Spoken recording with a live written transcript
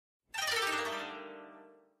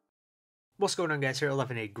What's going on, guys? Here at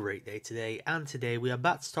having a great day today, and today we are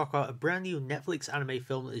back to talk about a brand new Netflix anime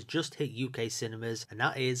film that has just hit UK cinemas, and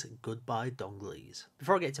that is Goodbye Glees.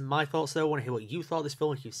 Before I get to my thoughts though, I want to hear what you thought of this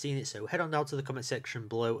film if you've seen it, so head on down to the comment section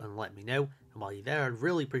below and let me know. And while you're there, I'd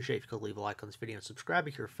really appreciate if you could leave a like on this video and subscribe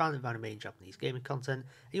if you're a fan of anime and Japanese gaming content,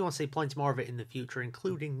 and you want to see plenty more of it in the future,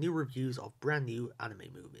 including new reviews of brand new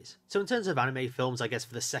anime movies. So in terms of anime films, I guess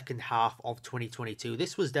for the second half of 2022,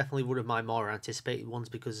 this was definitely one of my more anticipated ones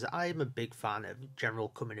because I am a big fan of general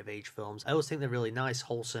coming of age films. I always think they're really nice,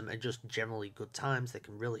 wholesome, and just generally good times. They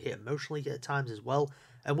can really hit emotionally at times as well.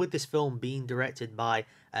 And with this film being directed by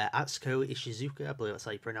Atsuko Ishizuka, I believe that's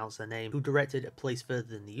how you pronounce their name, who directed A Place Further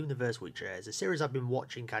Than the Universe, which is a series I've been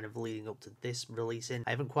watching kind of leading up to this releasing.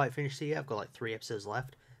 I haven't quite finished it yet, I've got like 3 episodes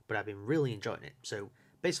left, but I've been really enjoying it. So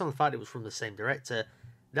based on the fact it was from the same director,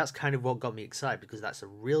 that's kind of what got me excited, because that's a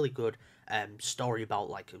really good story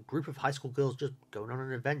about like a group of high school girls just going on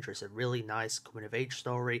an adventure. It's a really nice coming of age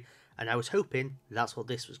story, and I was hoping that's what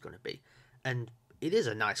this was going to be. And it is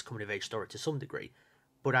a nice coming of age story to some degree,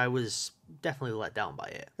 but I was definitely let down by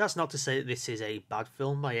it. That's not to say that this is a bad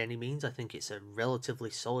film by any means. I think it's a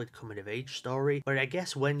relatively solid coming of age story, but I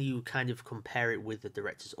guess when you kind of compare it with the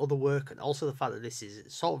director's other work, and also the fact that this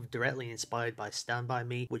is sort of directly inspired by Stand By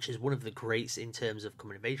Me, which is one of the greats in terms of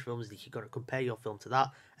coming of age films, that you've got to compare your film to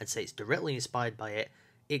that and say it's directly inspired by it,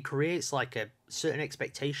 it creates like a certain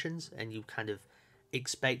expectations, and you kind of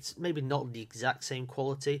expect maybe not the exact same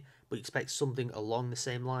quality, but you expect something along the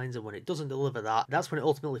same lines, and when it doesn't deliver that, that's when it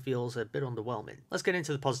ultimately feels a bit underwhelming. Let's get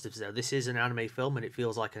into the positives though. This is an anime film, and it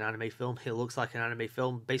feels like an anime film. It looks like an anime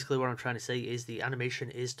film. Basically what I'm trying to say is the animation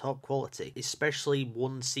is top quality, especially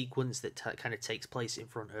one sequence that kind of takes place in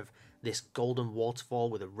front of this golden waterfall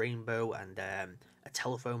with a rainbow and a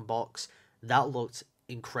telephone box. That looked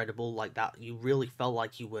incredible. Like that, you really felt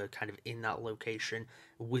like you were kind of in that location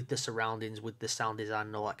with the surroundings, with the sound design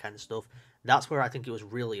and all that kind of stuff. That's where I think it was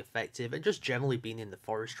really effective, and just generally being in the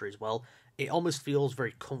forestry as well, it almost feels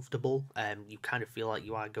very comfortable. You kind of feel like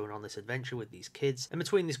you are going on this adventure with these kids, and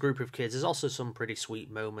between this group of kids there's also some pretty sweet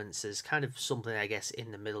moments. There's kind of something, I guess,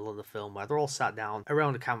 in the middle of the film where they're all sat down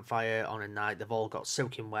around a campfire on a night. They've all got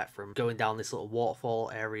soaking wet from going down this little waterfall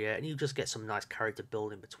area, and you just get some nice character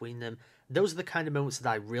building between them. Those are the kind of moments that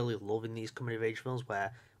I really love in these coming of age films,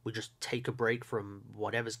 where we just take a break from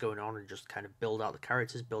whatever's going on and just kind of build out the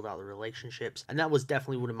characters, build out the relationships, and that was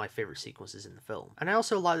definitely one of my favourite sequences in the film. And I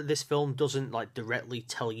also like that this film doesn't like directly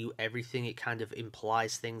tell you everything. It kind of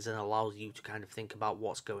implies things and allows you to kind of think about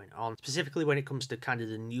what's going on, specifically when it comes to kind of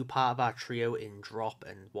the new part of our trio in Drop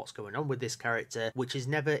and what's going on with this character, which is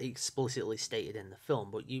never explicitly stated in the film,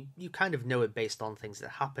 but you kind of know it based on things that are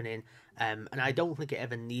happening, and I don't think it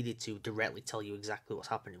ever needed to directly tell you exactly what's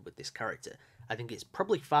happening with this character. I think it's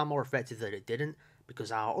probably far more effective that it didn't, because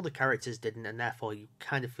our other characters didn't, and therefore you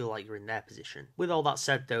kind of feel like you're in their position. With all that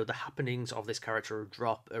said though, the happenings of this character of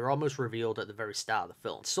Drop are almost revealed at the very start of the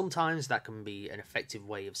film. Sometimes that can be an effective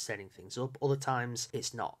way of setting things up, other times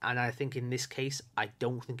it's not. And I think in this case, I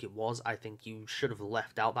don't think it was. I think you should have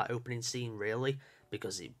left out that opening scene really,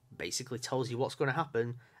 because it basically tells you what's going to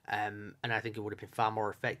happen. And I think it would have been far more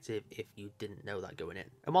effective if you didn't know that going in.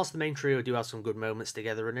 And whilst the main trio do have some good moments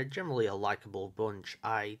together and are generally a likeable bunch,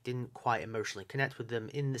 I didn't quite emotionally connect with them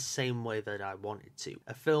in the same way that I wanted to.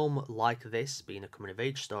 A film like this, being a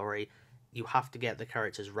coming-of-age story, you have to get the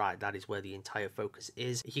characters right. That is where the entire focus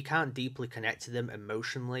is. If you can't deeply connect to them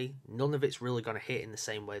emotionally, none of it's really going to hit in the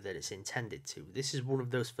same way that it's intended to. This is one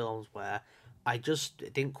of those films where I just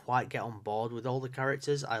didn't quite get on board with all the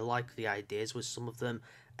characters. I like the ideas with some of them,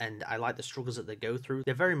 and I like the struggles that they go through.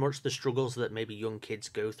 They're very much the struggles that maybe young kids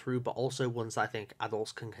go through, but also ones that I think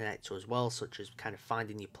adults can connect to as well, such as kind of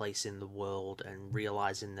finding your place in the world and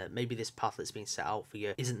realising that maybe this path that's been set out for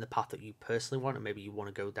you isn't the path that you personally want, and maybe you want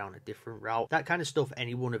to go down a different route. That kind of stuff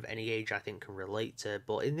anyone of any age I think can relate to,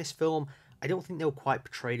 but in this film, I don't think they were quite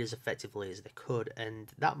portrayed as effectively as they could,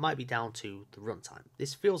 and that might be down to the runtime.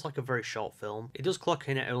 This feels like a very short film. It does clock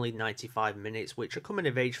in at only 95 minutes, which a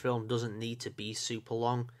coming-of-age film doesn't need to be super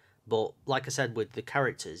long, but like I said, with the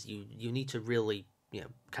characters, you need to really,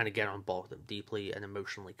 kind of get on board with them deeply and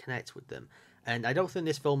emotionally connect with them. And I don't think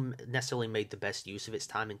this film necessarily made the best use of its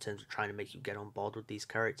time in terms of trying to make you get on board with these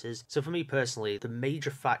characters. So for me personally, the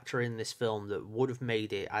major factor in this film that would have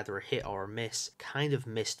made it either a hit or a miss kind of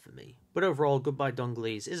missed for me. But overall, Goodbye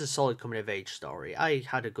Glees is a solid coming-of-age story. I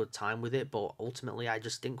had a good time with it, but ultimately I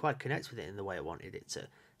just didn't quite connect with it in the way I wanted it to.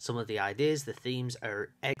 Some of the ideas, the themes are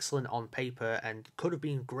excellent on paper and could have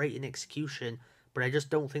been great in execution, but I just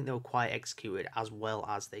don't think they were quite executed as well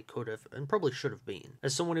as they could have and probably should have been.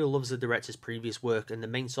 As someone who loves the director's previous work and the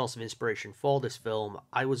main source of inspiration for this film,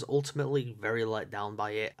 I was ultimately very let down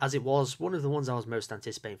by it, as it was one of the ones I was most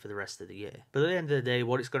anticipating for the rest of the year. But at the end of the day,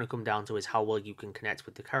 what it's going to come down to is how well you can connect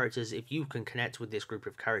with the characters. If you can connect with this group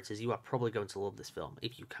of characters, you are probably going to love this film.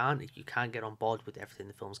 If you can't get on board with everything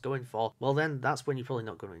the film's going for, well then that's when you're probably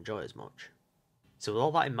not going to enjoy it as much. So with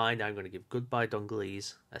all that in mind, I'm going to give Goodbye Don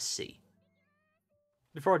Glees a C.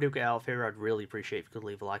 Before I do get out of here, I'd really appreciate if you could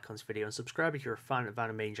leave a like on this video and subscribe if you're a fan of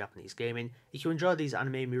anime and Japanese gaming. If you enjoy these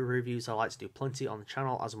anime movie reviews, I like to do plenty on the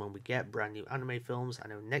channel as and when we get brand new anime films. I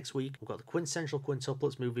know next week we've got the quintessential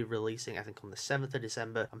quintuplets movie releasing, I think on the 7th of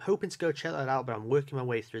December. I'm hoping to go check that out, but I'm working my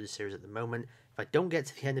way through the series at the moment. If I don't get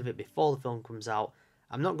to the end of it before the film comes out,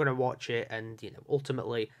 I'm not going to watch it, and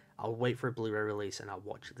ultimately I'll wait for a Blu-ray release and I'll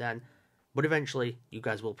watch it then. But eventually, you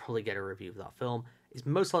guys will probably get a review of that film. It's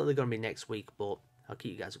most likely going to be next week, but I'll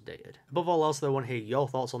keep you guys updated. Above all else, though, I want to hear your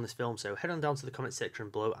thoughts on this film, so head on down to the comment section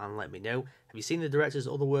below and let me know. Have you seen the director's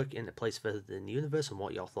other work in A Place Further in the Universe, and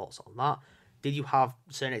what are your thoughts on that? Did you have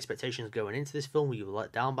certain expectations going into this film? Were you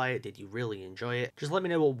let down by it? Did you really enjoy it? Just let me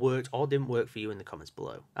know what worked or didn't work for you in the comments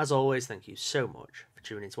below. As always, thank you so much for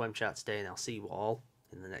tuning into mchat today, and I'll see you all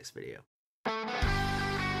in the next video.